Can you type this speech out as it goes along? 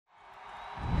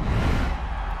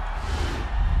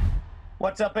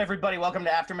What's up, everybody? Welcome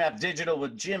to Aftermath Digital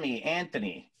with Jimmy,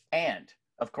 Anthony, and,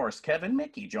 of course, Kevin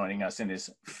Mickey joining us in his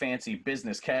fancy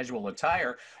business casual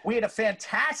attire. We had a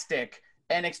fantastic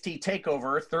NXT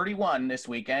Takeover 31 this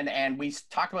weekend, and we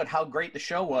talked about how great the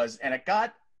show was, and it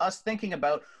got us thinking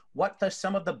about what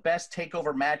some of the best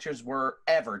Takeover matches were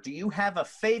ever. Do you have a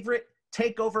favorite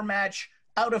Takeover match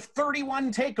out of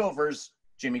 31 Takeovers,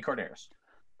 Jimmy Corderas?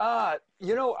 I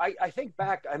think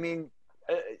back,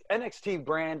 NXT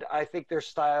brand, I think their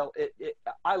style,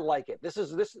 I like it. This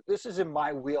is in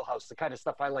my wheelhouse, the kind of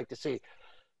stuff I like to see.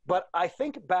 But I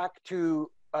think back to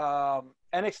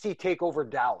NXT Takeover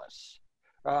Dallas,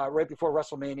 right before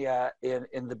WrestleMania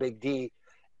in the Big D,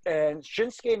 and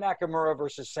Shinsuke Nakamura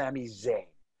versus Sami Zayn.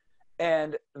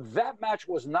 And that match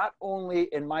was not only,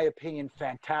 in my opinion,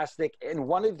 fantastic and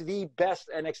one of the best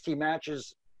NXT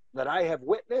matches that I have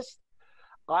witnessed.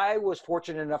 I was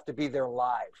fortunate enough to be there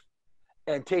live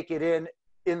and take it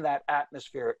in that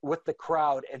atmosphere with the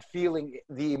crowd and feeling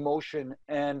the emotion.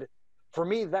 And for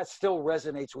me, that still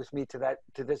resonates with me to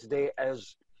this day.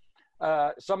 As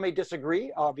some may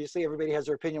disagree, obviously everybody has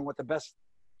their opinion what the best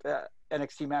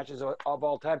NXT matches of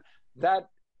all time. That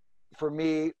for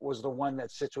me was the one that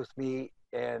sits with me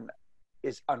and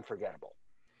is unforgettable.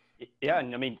 Yeah,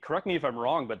 and correct me if I'm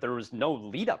wrong, but there was no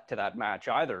lead up to that match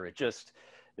either.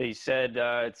 They said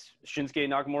it's Shinsuke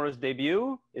Nakamura's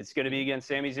debut. It's going to be against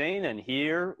Sami Zayn, and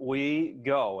here we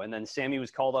go. And then Sami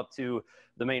was called up to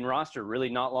the main roster really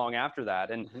not long after that.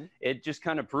 And it just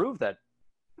kind of proved that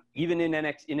even in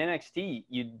NXT,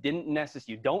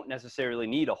 you don't necessarily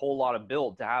need a whole lot of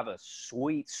build to have a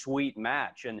sweet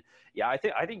match. And yeah, I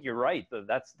think you're right.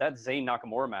 That Zayn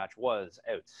Nakamura match was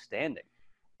outstanding.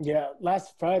 Yeah,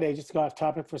 last Friday, just to go off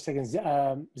topic for a second,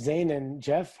 Zayn and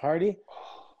Jeff Hardy.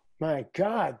 My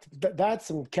God, that's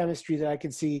some chemistry that I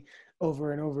could see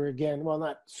over and over again. Well,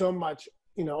 not so much,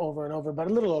 over and over, but a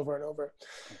little over and over.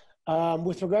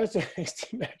 With regards to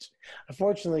NXT match,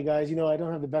 unfortunately, guys, I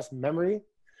don't have the best memory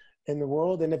in the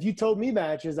world. And if you told me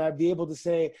matches, I'd be able to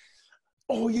say,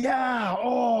 oh, yeah.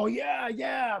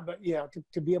 But,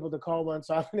 to be able to call one.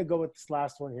 So I'm going to go with this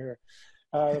last one here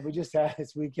that we just had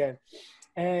this weekend.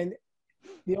 And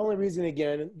the only reason,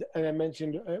 again, and I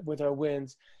mentioned with our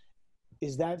wins,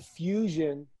 is that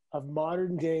fusion of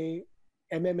modern day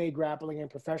MMA grappling and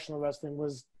professional wrestling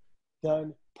was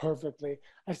done perfectly.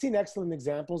 I've seen excellent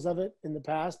examples of it in the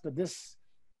past, but the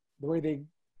way they,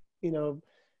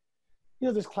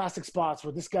 there's classic spots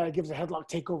where this guy gives a headlock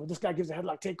takeover, this guy gives a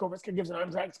headlock takeover, this guy gives an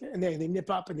arm drag, and they nip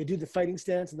up and they do the fighting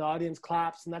stance and the audience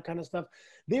claps and that kind of stuff.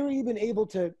 They were even able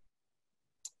to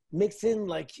mix in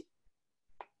like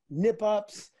nip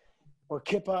ups or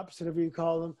kip ups, whatever you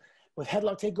call them, with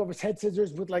headlock takeovers, head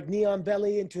scissors, with like knee on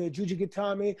belly into a Juji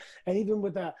Gatame. And even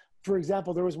with for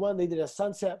example, there was one, they did a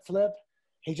sunset flip.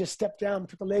 He just stepped down,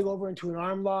 put the leg over into an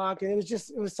arm lock. And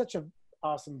it was such an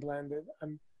awesome blend.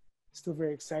 I'm still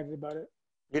very excited about it.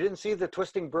 You didn't see the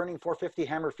twisting, burning 450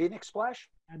 hammer Phoenix splash?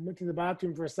 I went to the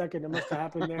bathroom for a second. It must have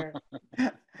happened there.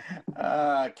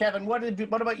 Kevin, what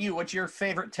about you? What's your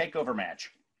favorite Takeover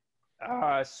match?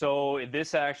 So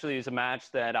this actually is a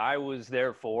match that I was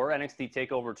there for, NXT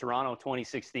TakeOver Toronto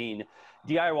 2016,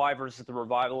 DIY versus the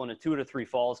Revival in a 2 to 3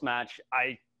 falls match.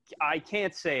 I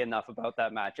can't say enough about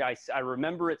that match. I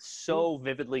remember it so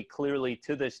vividly, clearly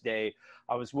to this day.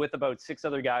 I was with about 6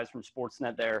 other guys from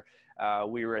Sportsnet there.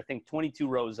 We were, I think, 22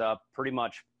 rows up, pretty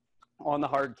much on the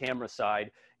hard camera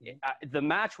side. The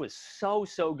match was so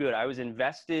good. I was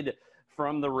invested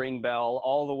from the ring bell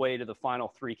all the way to the final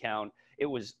 3 count. It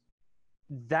was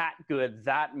that good,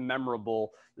 that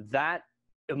memorable, that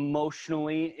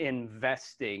emotionally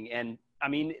investing. And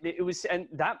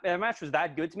that match was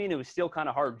that good to me, and it was still kind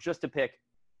of hard just to pick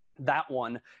that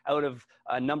one out of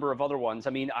a number of other ones.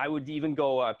 I would even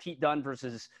go Pete Dunne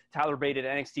versus Tyler Bate at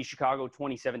NXT Chicago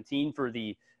 2017 for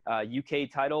the UK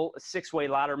title, a 6-way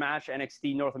ladder match,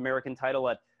 NXT North American title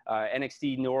at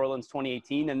NXT New Orleans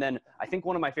 2018. And then I think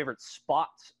one of my favorite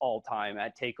spots all time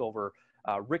at TakeOver,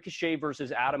 Ricochet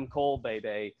versus Adam Cole,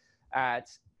 baby,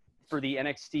 for the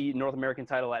NXT North American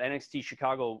title at NXT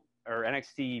Chicago or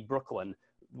NXT Brooklyn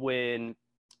when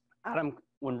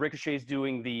Ricochet's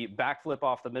doing the backflip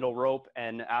off the middle rope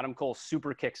and Adam Cole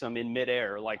super kicks him in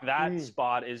midair. Like that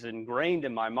spot is ingrained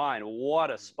in my mind. What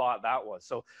a spot that was.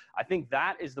 So I think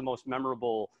that is the most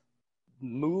memorable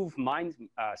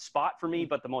spot for me,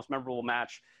 but the most memorable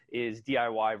match is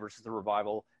DIY versus the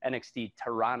Revival, NXT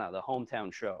Tirana, the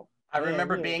hometown show. I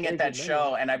remember being at that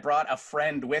show, and I brought a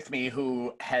friend with me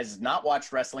who has not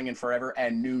watched wrestling in forever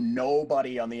and knew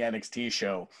nobody on the NXT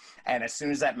show. And as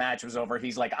soon as that match was over,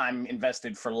 he's like, I'm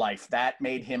invested for life. That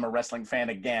made him a wrestling fan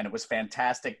again. It was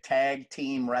fantastic tag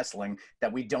team wrestling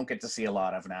that we don't get to see a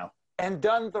lot of now. And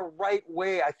done the right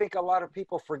way. I think a lot of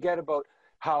people forget about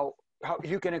how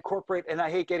you can incorporate, and I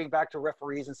hate getting back to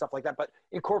referees and stuff like that, but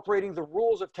incorporating the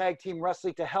rules of tag team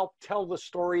wrestling to help tell the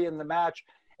story in the match.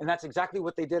 And that's exactly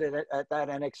what they did at that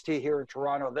NXT here in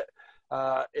Toronto.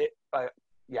 I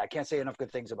can't say enough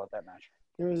good things about that match.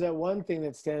 There was that one thing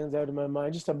that stands out in my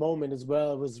mind, just a moment as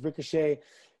well. It was Ricochet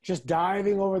just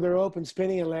diving over the rope and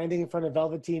spinning and landing in front of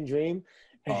Velveteen Dream.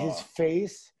 And his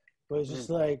face was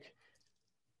just like,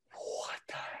 what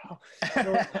the hell?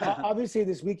 So, obviously,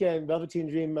 this weekend, Velveteen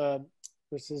Dream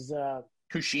versus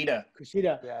Kushida.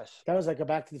 Yes. That was like a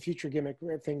Back to the Future gimmick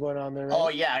thing going on there, right? Oh,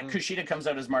 yeah. Kushida comes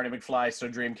out as Marty McFly, so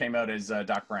Dream came out as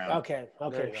Doc Brown. Okay. I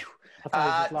thought he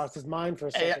just lost his mind for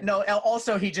a second. No,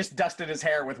 also, he just dusted his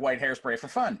hair with white hairspray for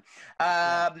fun.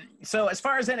 So as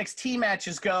far as NXT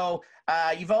matches go,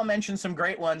 you've all mentioned some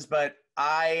great ones, but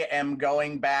I am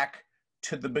going back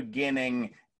to the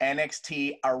beginning.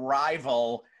 NXT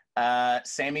Arrival,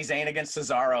 Sami Zayn against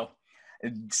Cesaro.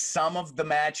 Some of the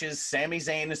matches Sami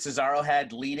Zayn and Cesaro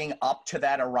had leading up to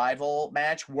that Arrival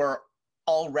match were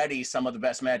already some of the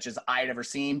best matches I'd ever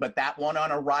seen, but that one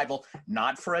on Arrival,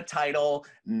 not for a title,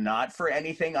 not for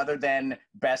anything other than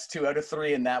best 2 out of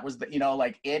 3, and that was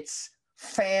it's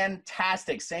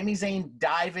fantastic. Sami Zayn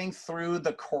diving through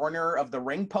the corner of the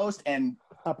ring post and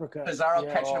uppercut.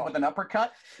 Cesaro catching him with an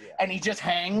uppercut, and he just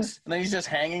hangs, and then he's just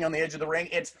hanging on the edge of the ring.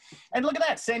 And look at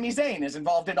that, Sami Zayn is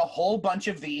involved in a whole bunch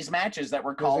of these matches that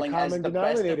we're calling as the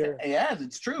best. Yeah,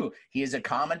 it's true. He is a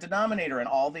common denominator in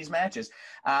all these matches.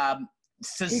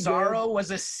 Cesaro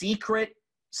was a secret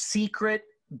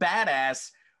badass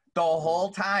the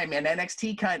whole time. And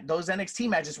those NXT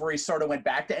matches where he sort of went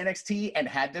back to NXT and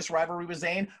had this rivalry with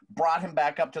Zayn, brought him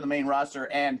back up to the main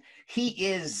roster, and he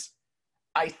is,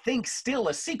 I think, still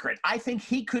a secret. I think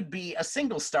he could be a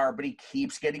single star, but he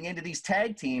keeps getting into these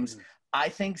tag teams. I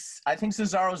think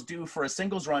Cesaro's due for a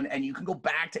singles run, and you can go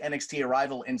back to NXT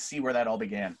Arrival and see where that all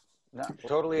began. No,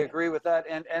 totally agree with that.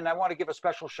 And I want to give a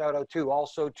special shout out too,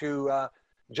 also to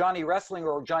Johnny Wrestling,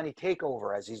 or Johnny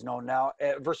Takeover as he's known now,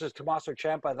 versus Tommaso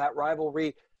Ciampa. That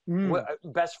rivalry,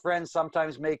 best friends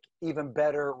sometimes make even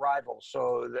better rivals.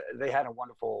 So they had a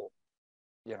wonderful,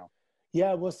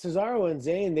 Yeah, well, Cesaro and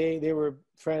Zayn, they were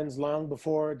friends long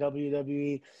before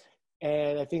WWE,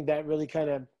 and I think that really kind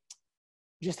of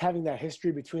just having that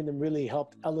history between them really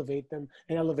helped elevate them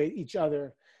and elevate each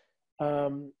other.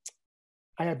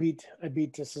 I beat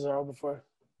Cesaro before.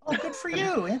 Oh, good for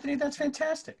you, Anthony. That's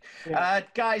fantastic. Yeah.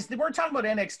 Guys, we're talking about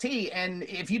NXT, and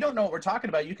if you don't know what we're talking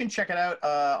about, you can check it out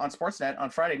on Sportsnet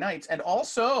on Friday nights. And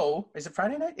also, is it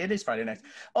Friday night? It is Friday night.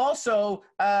 Also,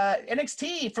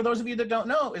 NXT, for those of you that don't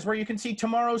know, is where you can see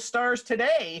tomorrow's stars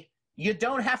today. You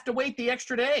don't have to wait the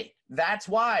extra day. That's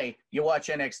why you watch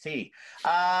NXT.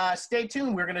 Stay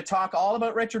tuned. We're going to talk all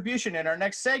about Retribution in our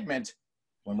next segment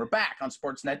when we're back on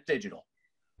Sportsnet Digital.